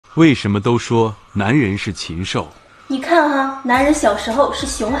为什么都说男人是禽兽？你看哈，男人小时候是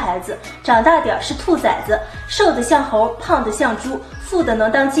熊孩子，长大点是兔崽子，瘦的像猴，胖的像猪，富的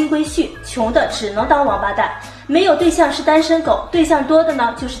能当金龟婿，穷的只能当王八蛋。没有对象是单身狗，对象多的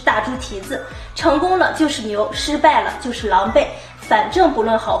呢就是大猪蹄子。成功了就是牛，失败了就是狼狈，反正不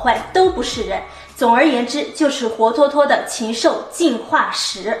论好坏都不是人。总而言之，就是活脱脱的禽兽进化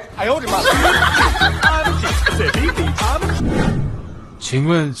史。哎呦我的妈！请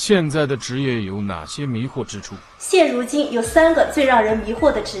问现在的职业有哪些迷惑之处？现如今有3个最让人迷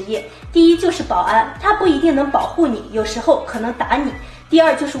惑的职业，第一就是保安，他不一定能保护你，有时候可能打你。第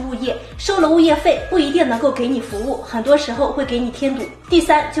二就是物业，收了物业费不一定能够给你服务，很多时候会给你添堵。第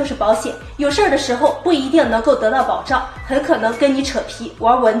3就是保险，有事儿的时候不一定能够得到保障，很可能跟你扯皮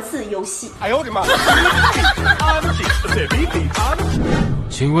玩文字游戏。哎呦我的妈！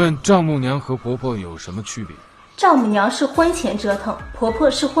请问丈母娘和婆婆有什么区别？丈母娘是婚前折腾，婆婆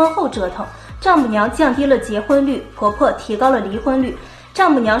是婚后折腾。丈母娘降低了结婚率，婆婆提高了离婚率。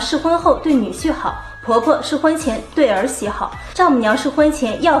丈母娘是婚后对女婿好，婆婆是婚前对儿媳好。丈母娘是婚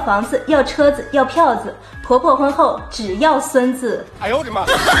前要房子、要车子、要票子，婆婆婚后只要孙子。哎呦我的妈！